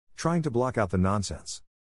Trying to block out the nonsense.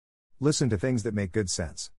 Listen to things that make good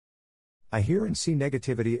sense. I hear and see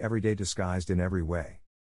negativity every day disguised in every way.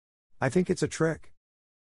 I think it's a trick.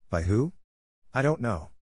 By who? I don't know.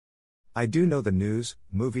 I do know the news,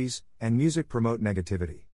 movies, and music promote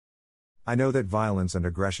negativity. I know that violence and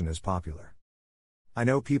aggression is popular. I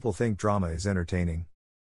know people think drama is entertaining.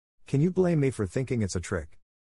 Can you blame me for thinking it's a trick?